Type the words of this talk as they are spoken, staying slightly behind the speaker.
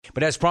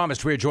But as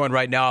promised, we are joined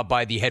right now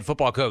by the head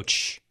football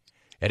coach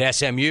at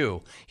SMU.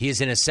 He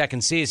is in his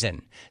second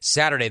season.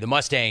 Saturday, the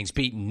Mustangs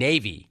beat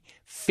Navy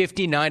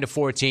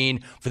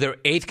 59-14 for their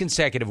 8th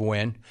consecutive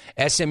win.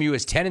 SMU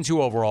is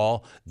 10-2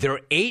 overall. They're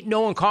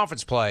 8-0 in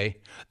conference play.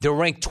 They're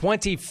ranked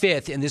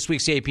 25th in this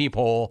week's AP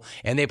poll,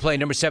 and they play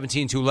number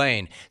 17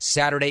 Tulane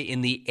Saturday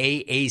in the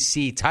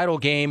AAC title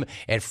game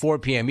at 4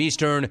 p.m.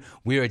 Eastern.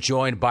 We are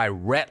joined by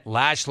Rhett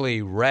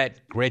Lashlee.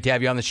 Rhett, great to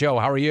have you on the show.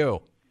 How are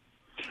you?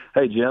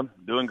 Hey, Jim.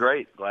 Doing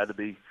great. Glad to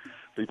be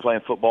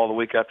playing football the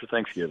week after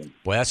Thanksgiving.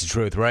 Boy, that's the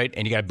truth, right?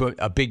 And you got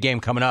a big game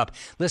coming up.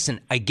 Listen,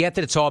 I get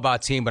that it's all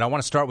about team, but I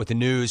want to start with the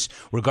news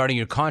regarding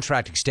your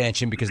contract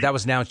extension because that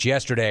was announced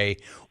yesterday.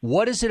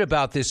 What is it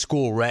about this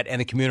school, Rhett,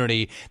 and the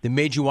community that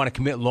made you want to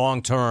commit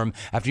long-term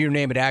after your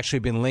name had actually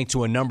been linked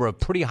to a number of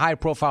pretty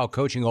high-profile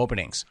coaching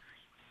openings?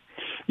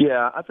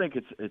 Yeah, I think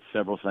it's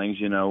several things.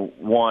 You know,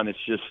 one,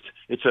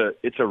 it's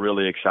a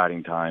really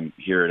exciting time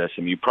here at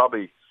SMU.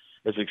 Probably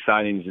as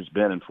exciting as it's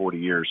been in 40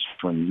 years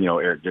when, you know,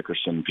 Eric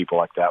Dickerson and people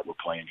like that were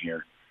playing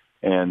here.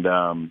 And,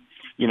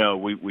 you know,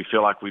 we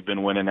feel like we've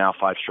been winning now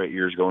 5 straight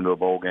years, going to a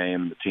bowl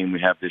game. The team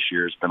we have this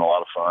year has been a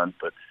lot of fun.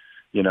 But,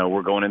 you know,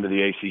 we're going into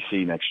the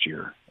ACC next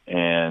year,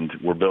 and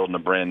we're building a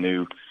brand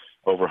new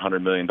over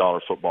 $100 million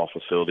football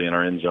facility in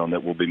our end zone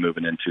that we'll be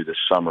moving into this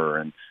summer.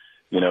 And,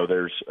 you know,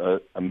 there's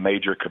a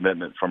major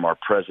commitment from our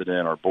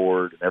president, our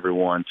board, and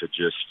everyone to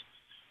just,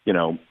 you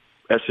know,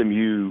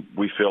 SMU,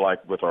 we feel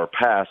like with our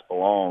past,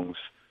 belongs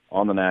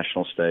on the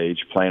national stage,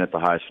 playing at the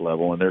highest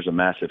level, and there's a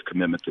massive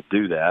commitment to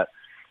do that.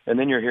 And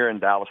then you're here in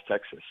Dallas,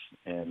 Texas,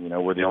 and, you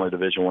know, we're the only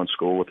Division I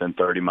school within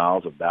 30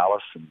 miles of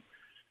Dallas,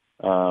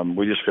 and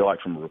we just feel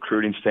like from a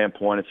recruiting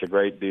standpoint, it's a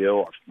great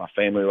deal. My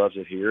family loves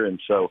it here,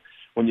 and so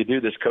when you do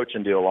this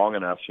coaching deal long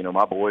enough, you know,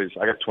 my boys,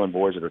 I got twin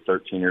boys that are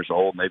 13 years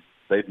old, and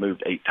they've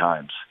moved 8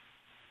 times.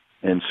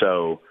 And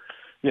so,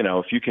 you know,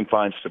 if you can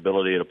find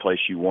stability at a place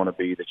you want to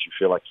be, that you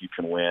feel like you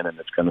can win and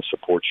it's going to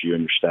support you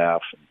and your staff,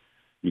 and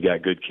you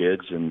got good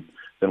kids, and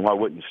then why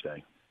wouldn't you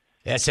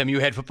stay? SMU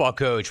head football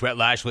coach Rhett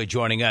Lashlee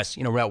joining us.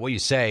 You know, Rhett, what you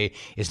say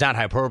is not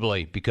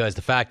hyperbole because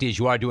the fact is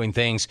you are doing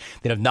things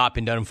that have not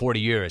been done in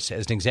 40 years.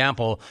 As an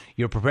example,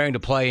 you're preparing to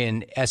play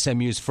in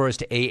SMU's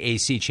first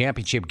AAC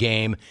championship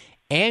game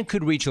and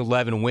could reach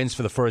 11 wins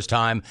for the first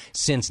time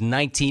since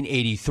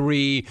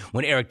 1983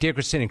 when Eric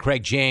Dickerson and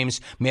Craig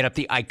James made up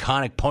the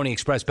iconic Pony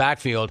Express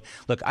backfield.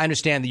 Look, I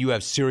understand that you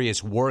have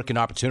serious work and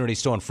opportunity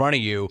still in front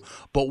of you,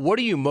 but what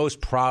are you most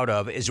proud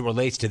of as it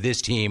relates to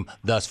this team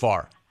thus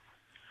far?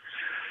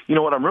 You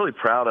know, what I'm really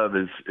proud of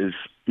is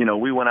you know,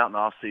 we went out in the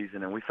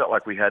offseason and we felt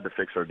like we had to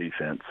fix our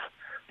defense.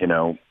 You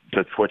know,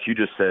 that's what you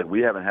just said.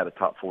 We haven't had a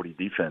top 40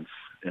 defense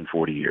in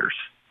 40 years.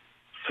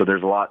 So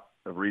there's a lot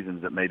of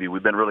reasons that maybe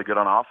we've been really good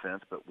on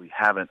offense, but we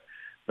haven't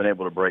been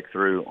able to break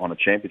through on a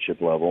championship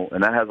level,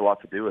 and that has a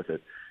lot to do with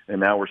it. And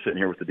now we're sitting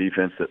here with the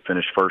defense that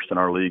finished first in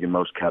our league in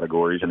most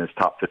categories and is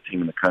top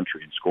 15 in the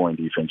country in scoring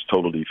defense,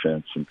 total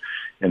defense,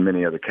 and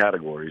many other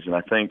categories. And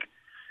I think,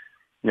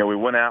 you know, we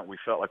went out, we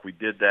felt like we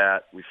did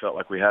that. We felt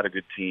like we had a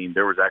good team.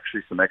 There was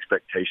actually some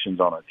expectations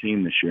on our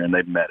team this year, and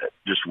they've met it.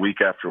 Just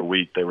week after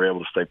week, they were able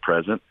to stay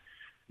present,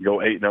 go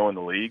 8-0 in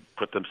the league,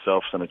 put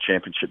themselves in a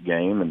championship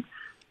game, and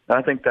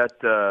I think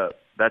that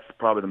that's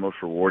probably the most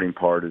rewarding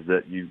part is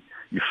that you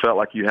felt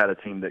like you had a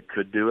team that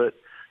could do it,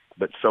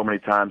 but so many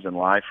times in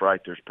life,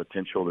 right, there's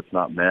potential that's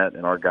not met,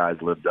 and our guys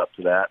lived up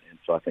to that, and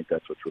so I think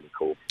that's what's really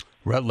cool.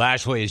 Rhett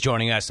Lashlee is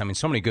joining us. I mean,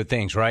 so many good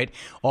things, right?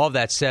 All of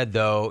that said,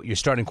 though, your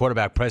starting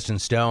quarterback, Preston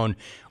Stone,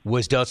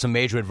 was dealt some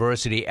major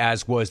adversity,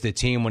 as was the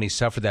team when he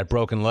suffered that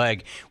broken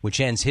leg, which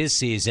ends his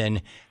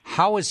season.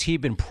 How has he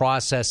been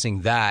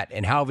processing that,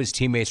 and how have his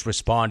teammates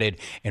responded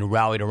and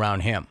rallied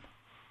around him?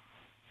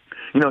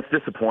 You know, it's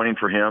disappointing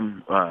for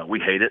him.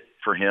 We hate it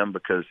for him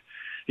because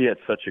he had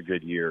such a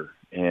good year.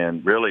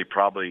 And really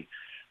probably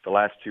the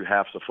last 2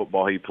 halves of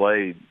football he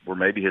played were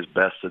maybe his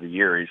best of the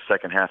year. His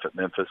second half at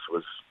Memphis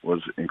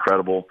was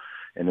incredible.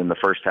 And then the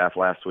first half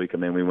last week, I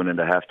mean, we went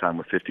into halftime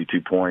with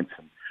 52 points.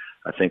 And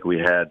I think we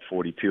had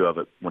 42 of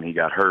it when he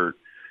got hurt.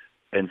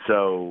 And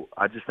so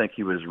I just think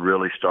he was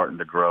really starting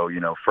to grow. You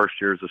know, first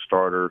year as a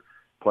starter,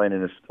 playing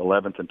in his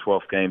 11th and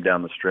 12th game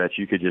down the stretch,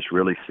 you could just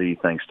really see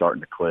things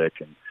starting to click.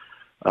 And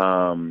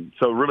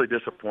so really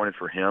disappointed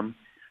for him.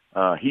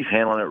 He's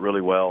handling it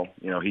really well.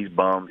 You know, he's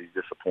bummed. He's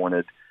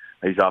disappointed.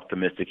 He's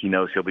optimistic. He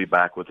knows he'll be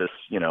back with us,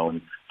 you know,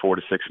 in 4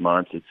 to 6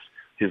 months. It's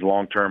his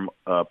long-term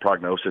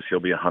prognosis.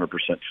 He'll be 100%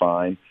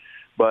 fine.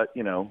 But,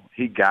 you know,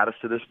 he got us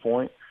to this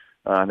point.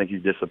 I think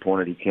he's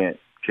disappointed he can't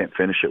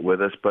finish it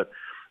with us. But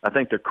I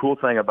think the cool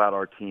thing about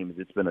our team is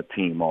it's been a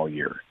team all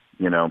year.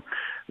 You know,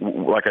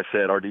 like I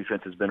said, our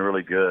defense has been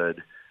really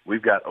good.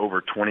 We've got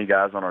over 20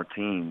 guys on our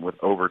team with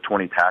over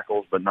 20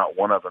 tackles, but not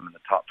one of them in the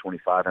top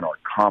 25 in our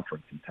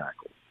conference in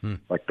tackles.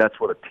 Like, that's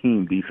what a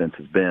team defense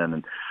has been.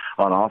 And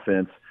on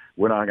offense,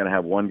 we're not going to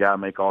have one guy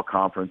make all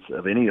conference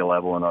of any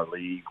level in our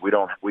league.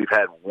 We've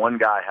had one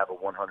guy have a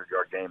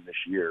 100-yard game this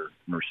year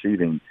in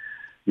receiving,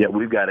 yet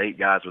we've got 8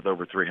 guys with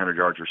over 300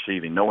 yards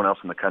receiving. No one else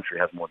in the country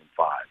has more than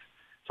 5.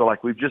 So,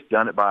 like, we've just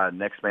done it by a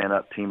next man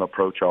up team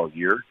approach all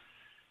year.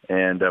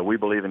 And we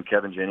believe in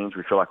Kevin Jennings.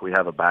 We feel like we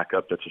have a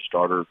backup that's a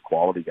starter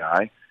quality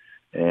guy.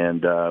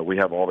 And we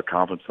have all the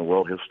confidence in the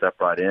world. He'll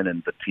step right in,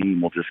 and the team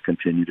will just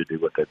continue to do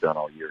what they've done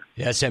all year.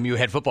 The SMU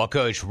head football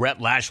coach, Rhett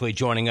Lashlee,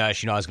 joining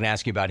us. I was going to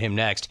ask you about him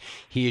next.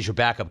 He is your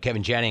backup,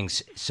 Kevin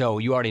Jennings. So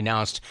you already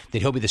announced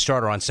that he'll be the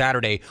starter on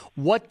Saturday.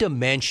 What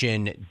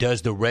dimension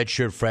does the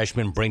redshirt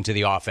freshman bring to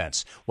the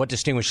offense? What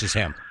distinguishes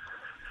him?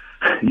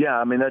 Yeah,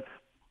 I mean, that's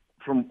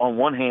on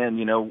one hand,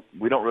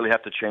 we don't really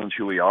have to change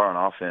who we are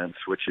on offense,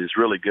 which is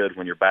really good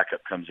when your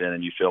backup comes in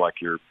and you feel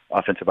like your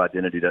offensive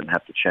identity doesn't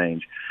have to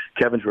change.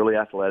 Kevin's really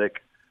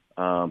athletic.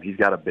 He's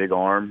got a big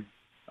arm.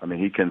 I mean,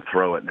 he can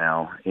throw it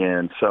now.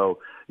 And so,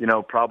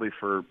 probably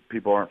for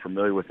people who aren't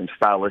familiar with him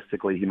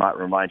stylistically, he might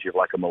remind you of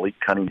like a Malik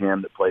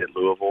Cunningham that played at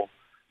Louisville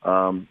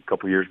a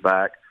couple years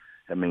back.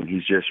 I mean,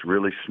 he's just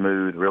really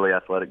smooth, really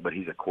athletic, but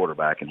he's a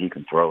quarterback and he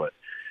can throw it.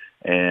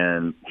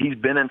 And he's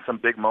been in some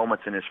big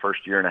moments in his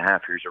first year and a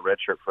half here. He's a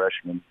redshirt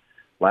freshman.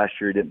 Last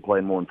year he didn't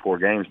play more than 4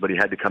 games, but he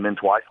had to come in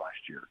twice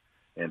last year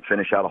and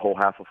finish out a whole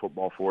half of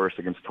football for us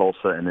against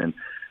Tulsa, and then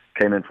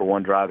came in for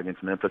one drive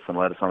against Memphis and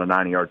led us on a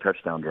 90-yard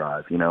touchdown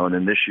drive. And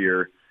then this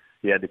year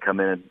he had to come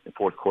in the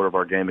fourth quarter of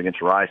our game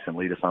against Rice and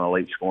lead us on a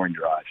late scoring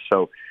drive.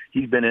 So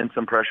he's been in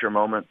some pressure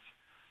moments.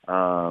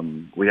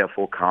 We have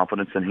full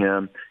confidence in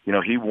him.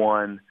 He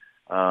won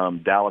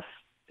Dallas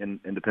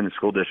Independent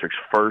School District's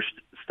first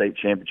state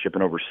championship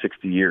in over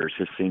 60 years,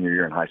 his senior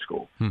year in high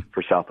school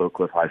for South Oak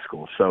Cliff High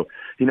School. So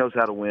he knows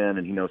how to win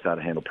and he knows how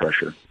to handle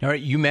pressure. All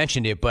right, you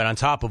mentioned it, but on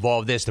top of all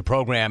of this, the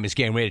program is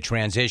getting ready to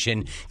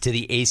transition to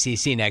the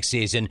ACC next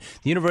season.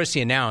 The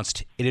university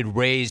announced it had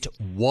raised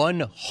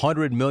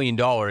 $100 million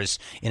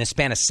in a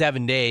span of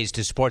 7 days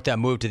to support that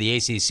move to the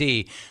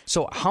ACC.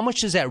 So how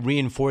much does that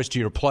reinforce to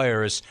your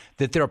players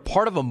that they're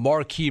part of a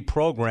marquee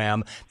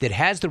program that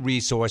has the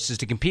resources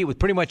to compete with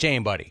pretty much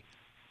anybody?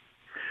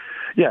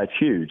 Yeah, it's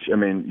huge. I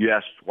mean, you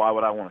asked why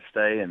would I want to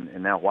stay,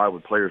 and now why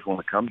would players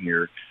want to come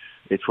here?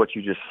 It's what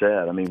you just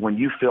said. I mean, when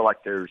you feel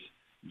like there's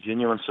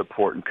genuine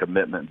support and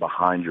commitment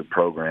behind your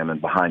program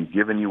and behind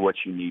giving you what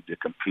you need to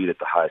compete at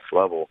the highest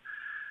level,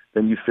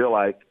 then you feel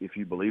like if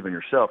you believe in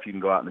yourself, you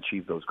can go out and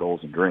achieve those goals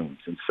and dreams.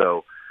 And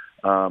so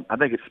I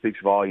think it speaks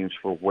volumes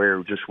for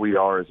where just we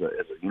are as a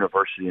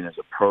university and as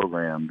a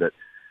program that,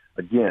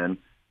 again,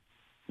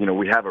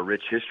 we have a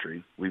rich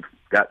history. We've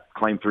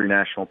claimed 3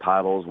 national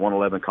titles, won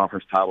 11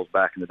 conference titles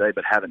back in the day,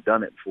 but haven't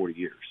done it in 40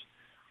 years.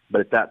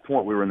 But at that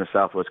point, we were in the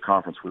Southwest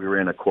Conference. We were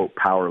in a, quote,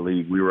 power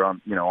league. We were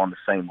on the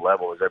same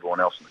level as everyone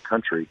else in the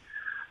country.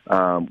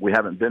 We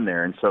haven't been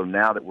there. And so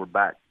now that we're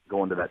back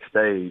going to that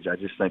stage, I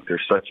just think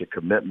there's such a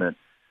commitment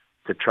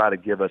to try to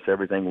give us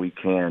everything we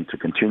can to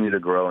continue to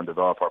grow and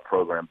develop our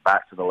program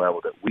back to the level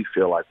that we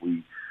feel like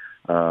we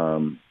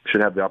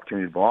should have the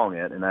opportunity to belong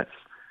at, and that's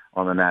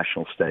on the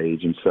national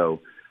stage. And so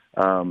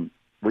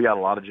we got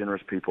a lot of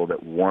generous people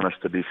that want us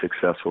to be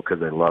successful because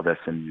they love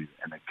SMU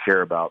and they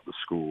care about the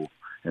school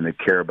and they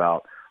care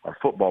about our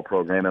football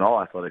program and all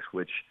athletics,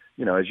 which,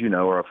 as you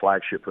know, are a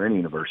flagship for any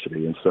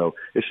university. And so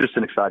it's just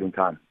an exciting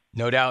time.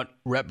 No doubt.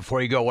 Rhett,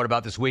 before you go, what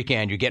about this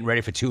weekend? You're getting ready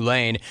for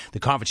Tulane, the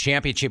conference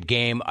championship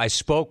game. I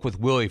spoke with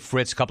Willie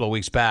Fritz a couple of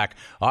weeks back.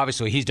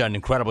 Obviously, he's done an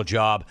incredible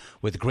job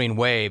with the Green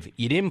Wave.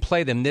 You didn't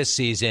play them this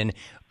season,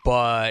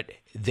 but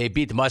they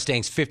beat the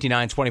Mustangs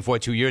 59-24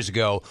 2 years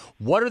ago.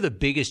 What are the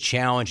biggest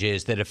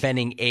challenges that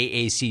defending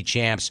AAC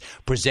champs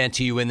present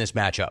to you in this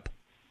matchup?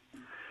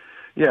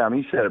 Yeah, I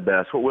mean, you said it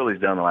best. What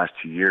Willie's done the last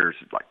 2 years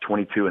is like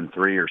 22-3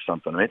 or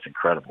something. I mean, it's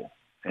incredible.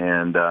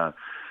 And,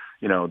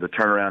 the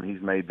turnaround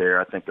he's made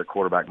there, I think their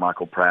quarterback,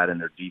 Michael Pratt,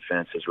 and their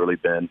defense has really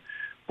been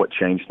what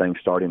changed things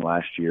starting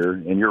last year.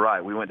 And you're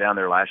right. We went down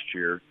there last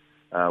year.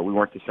 We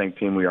weren't the same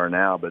team we are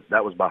now, but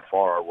that was by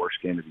far our worst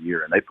game of the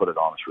year, and they put it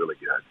on us really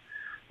good.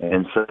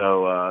 And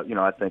so,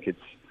 I think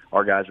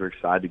our guys are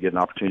excited to get an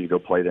opportunity to go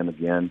play them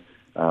again.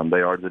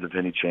 They are the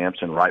defending champs,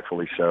 and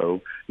rightfully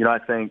so. I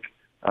think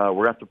we're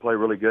going to have to play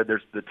really good.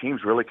 The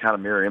teams really kind of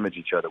mirror image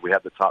each other. We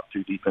have the top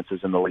 2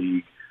 defenses in the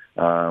league.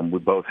 We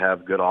both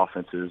have good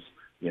offenses.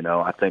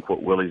 I think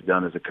what Willie's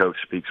done as a coach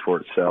speaks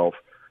for itself.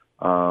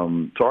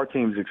 So our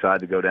team's excited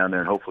to go down there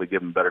and hopefully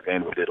give them a better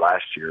game than we did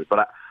last year.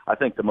 But I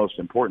think the most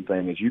important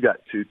thing is you got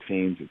 2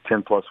 teams with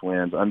 10-plus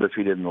wins,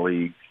 undefeated in the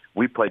league.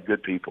 We played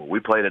good people. We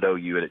played at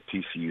OU and at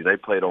TCU. They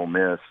played Ole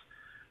Miss.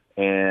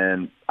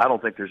 And I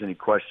don't think there's any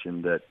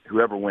question that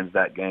whoever wins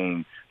that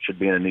game should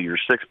be in a New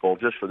Year's Six Bowl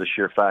just for the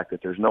sheer fact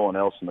that there's no one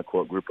else in the,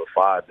 quote, group of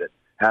 5 that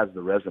has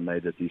the resume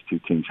that these 2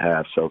 teams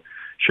have. So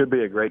should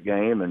be a great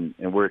game,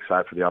 and we're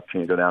excited for the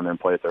opportunity to go down there and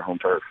play at their home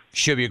turf.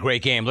 Should be a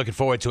great game. Looking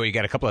forward to it. You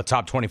got a couple of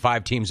top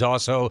 25 teams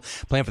also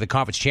playing for the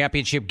conference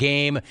championship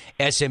game.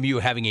 SMU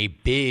having a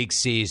big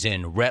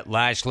season. Rhett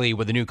Lashlee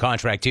with a new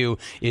contract, too,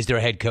 is their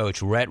head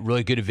coach. Rhett,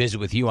 really good to visit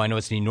with you. I know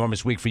it's an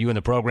enormous week for you in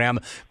the program.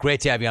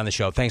 Great to have you on the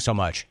show. Thanks so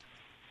much.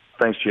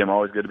 Thanks, Jim.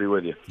 Always good to be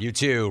with you. You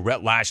too.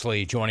 Rhett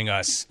Lashlee joining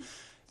us.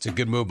 It's a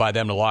good move by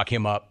them to lock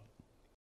him up.